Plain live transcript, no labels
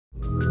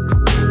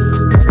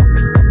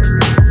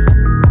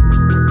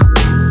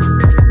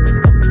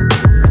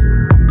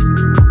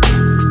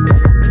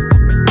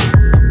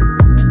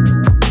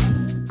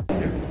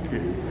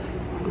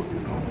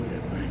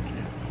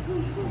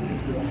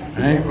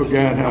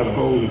forgot how to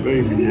hold the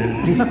baby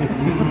yet. You know,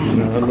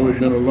 I know it's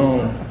been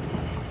alone.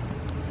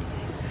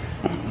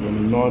 I'm going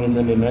to anoint him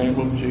in the name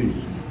of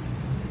Jesus.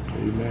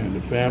 Amen.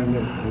 The family,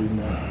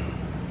 amen.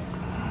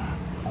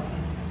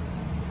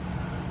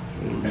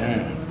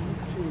 Amen.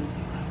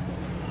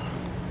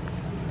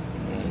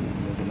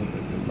 Looking up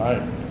at the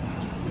light.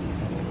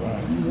 All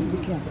right.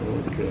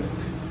 Okay.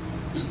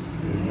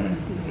 Amen.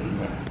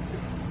 Amen.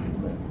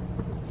 Amen.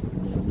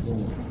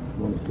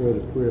 We're going to pray the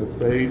prayer of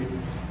faith.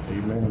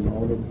 Amen.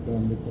 All of the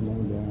family come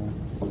on down.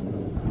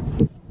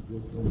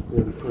 Just going to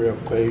pray the prayer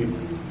of faith.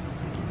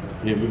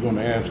 Yeah, we're going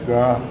to ask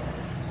God,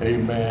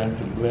 amen,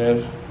 to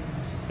bless,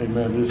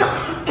 amen, this,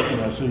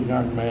 I see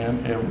young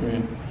man,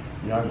 Edwin,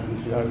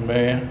 this young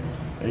man,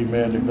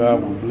 amen, that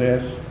God will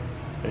bless,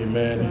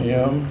 amen,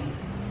 him,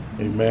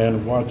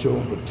 amen, watch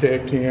over,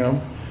 protect him,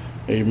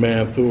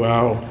 amen,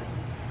 throughout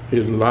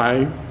his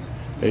life,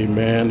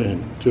 amen,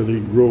 until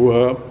he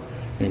grow up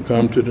and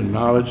come to the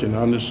knowledge and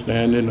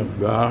understanding of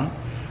God.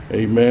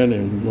 Amen.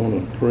 And we're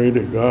going to pray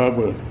that God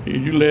will,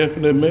 you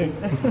laughing at me?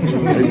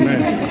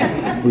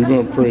 Amen. We're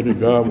going to pray that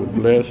God will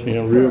bless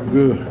him real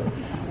good.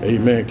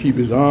 Amen. Keep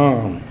his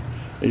arm,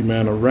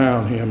 amen,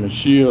 around him and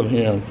shield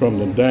him from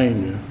the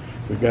danger.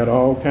 We got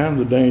all kinds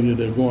of danger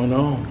that's going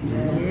on.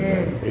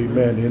 Yes.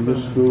 Amen. In the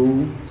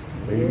school,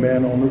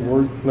 amen, on the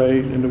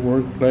workplace,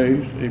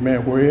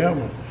 amen,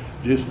 wherever.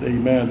 Just,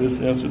 amen, this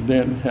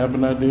incident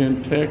happened out there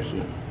in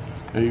Texas.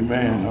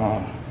 Amen.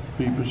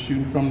 People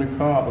shooting from the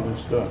cars and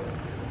stuff.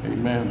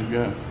 Amen. We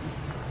got a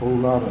whole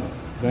lot of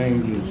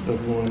danger and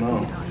stuff going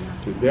on.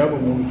 The devil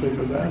wants to take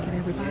us out.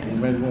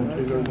 Amen. He wants to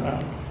take us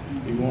out.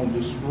 He wants to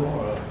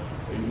destroy us.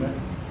 Amen.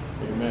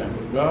 Amen.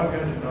 But God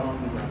got it all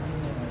right.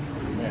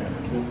 Amen.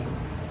 Listen.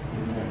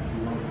 Amen.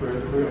 You want to pray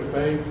the prayer of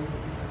faith?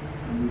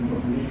 You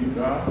want to need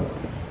God.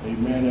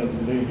 Amen. As we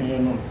lay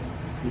hand on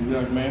this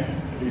young man.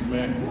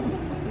 Amen.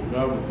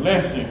 God will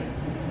bless him.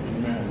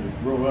 Amen.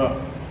 To grow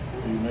up.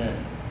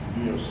 Amen.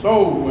 Be a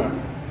soul winner.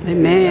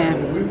 Amen.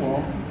 That's what we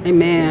want.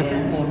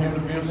 Amen. We want him to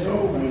be a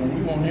soul winner.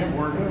 We want him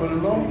working for the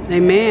Lord.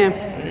 Amen.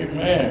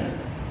 Amen.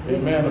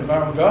 Amen.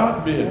 About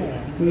God's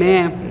business.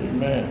 Amen.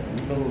 Amen.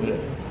 We know that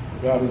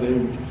God is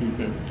able to keep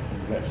him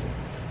and bless him.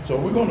 So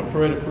we're going to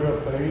pray the prayer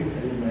of faith.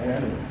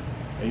 Amen.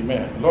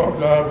 Amen. Lord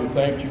God, we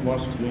thank you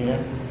once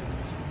again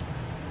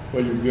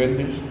for your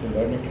goodness, your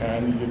loving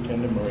kindness, your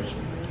tender mercy.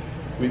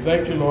 We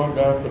thank you, Lord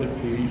God, for the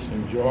peace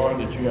and joy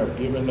that you have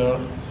given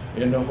us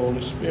in the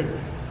Holy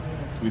Spirit.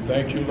 We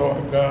thank you,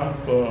 Lord God,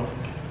 for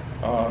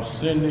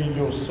sending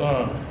your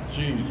Son,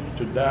 Jesus,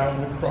 to die on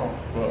the cross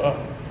for us,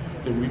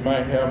 that we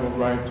might have a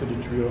right to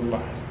the tree of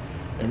life.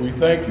 And we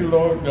thank you,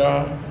 Lord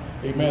God,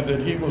 amen,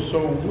 that he was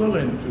so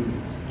willing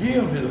to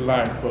give his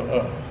life for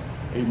us.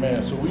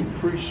 Amen. So we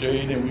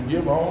appreciate and we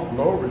give all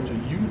glory to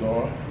you,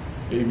 Lord,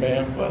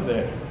 amen, for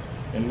that.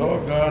 And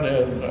Lord God,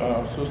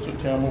 as Sister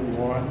Tamara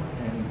Warren,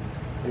 and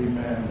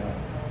amen,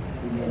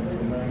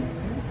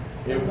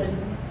 Edwin,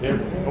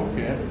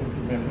 okay.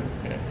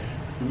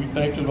 We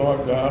thank you,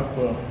 Lord God,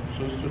 for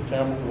Sister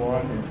Tamara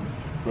Warren and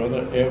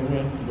Brother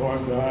Edwin,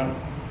 Lord God,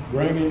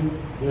 bringing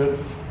their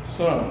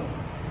son,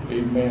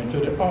 amen, to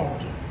the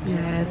altar.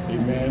 Yes.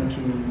 Amen,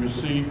 to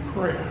receive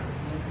prayer.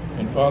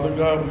 And Father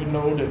God, we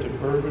know that the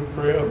fervent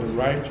prayer of the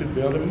righteous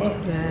availeth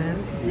much.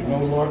 Yes. We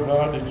know, Lord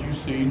God, that you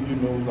see, you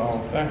know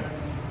all things,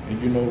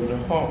 and you know the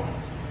heart.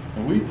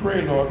 And we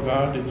pray, Lord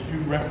God, that you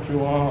wrap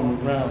your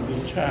arm around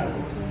this child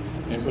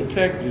and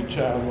protect this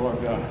child,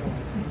 Lord God.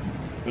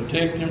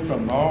 Protect him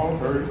from all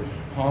hurt,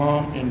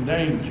 harm, and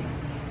danger.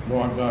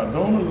 Lord God,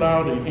 don't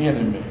allow the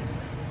enemy,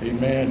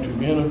 amen, to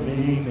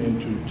intervene and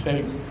to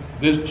take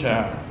this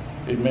child.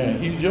 Amen.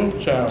 He's your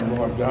child,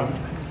 Lord God.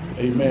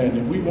 Amen.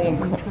 And we want,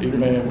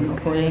 amen, we're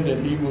praying that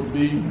he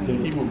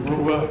will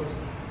grow up,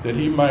 that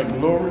he might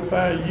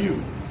glorify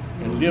you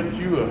and lift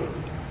you up.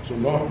 So,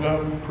 Lord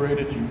God, we pray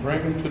that you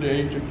bring him to the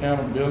age of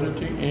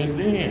accountability and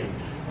then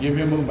give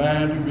him a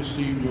mind to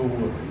receive your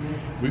word.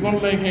 We're going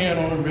to lay hand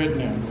on him right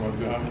now, Lord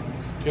God.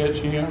 Catch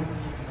him.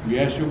 We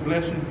ask your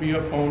blessing to be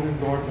upon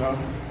him, Lord God.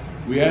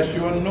 We ask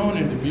your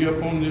anointing to be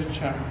upon this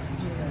child.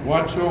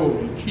 Watch over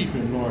and keep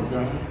him, Lord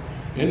God.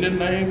 In the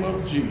name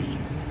of Jesus,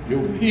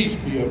 your peace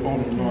be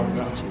upon him, Lord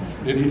God.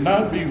 That he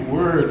not be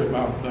worried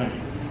about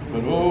things,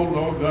 but, oh,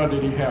 Lord God,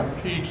 that he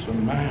have peace of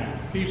mind,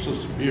 peace of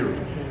spirit.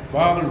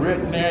 Father,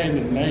 right now in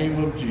the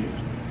name of Jesus,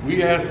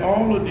 we ask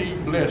all of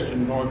these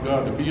blessings, Lord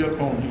God, to be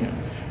upon him.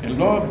 And,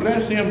 Lord,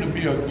 bless him to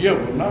be a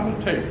giver, not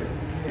a taker.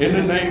 In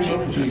the name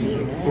of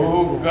Jesus,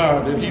 oh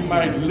God, that he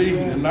might lead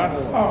and not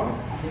follow.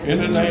 In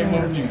the name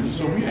of Jesus.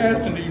 So we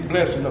ask these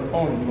blessings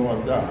upon him,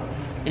 Lord God.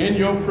 In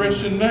your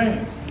precious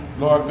name,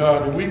 Lord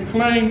God, and we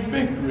claim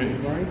victory.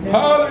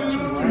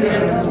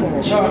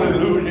 Hallelujah.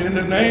 Hallelujah. In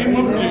the name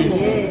of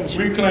Jesus,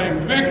 we claim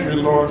victory,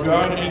 Lord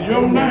God, in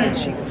your name.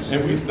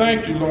 And we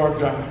thank you, Lord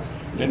God.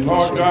 And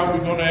Lord God,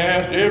 we're going to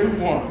ask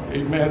everyone,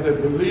 amen,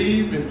 that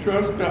believe and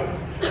trust God,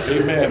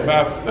 amen,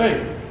 by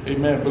faith.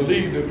 Amen.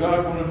 Believe that God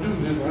is going to do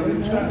this for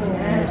this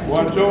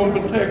child. Watch over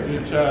and protect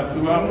this child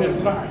throughout his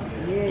life.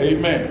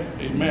 Amen.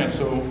 Amen.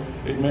 So,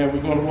 amen,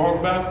 we're going to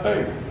walk by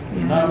faith.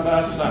 and not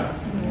by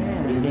sight.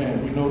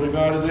 Amen. We know that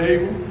God is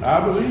able. I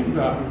believe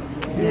God.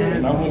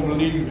 And I'm going to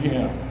believe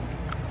him.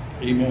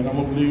 Amen. I'm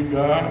going to believe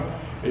God.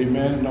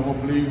 Amen. And I'm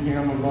going to believe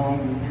him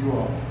along with you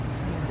all.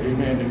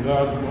 Amen. And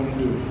God's going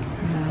to do it.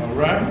 All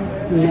right?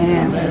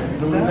 Amen. Amen.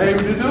 So he's able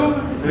to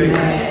do it?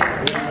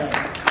 Yes. Amen.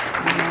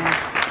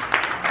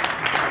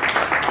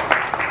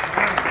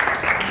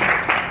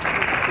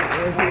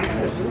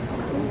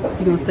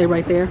 You gonna stay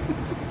right there?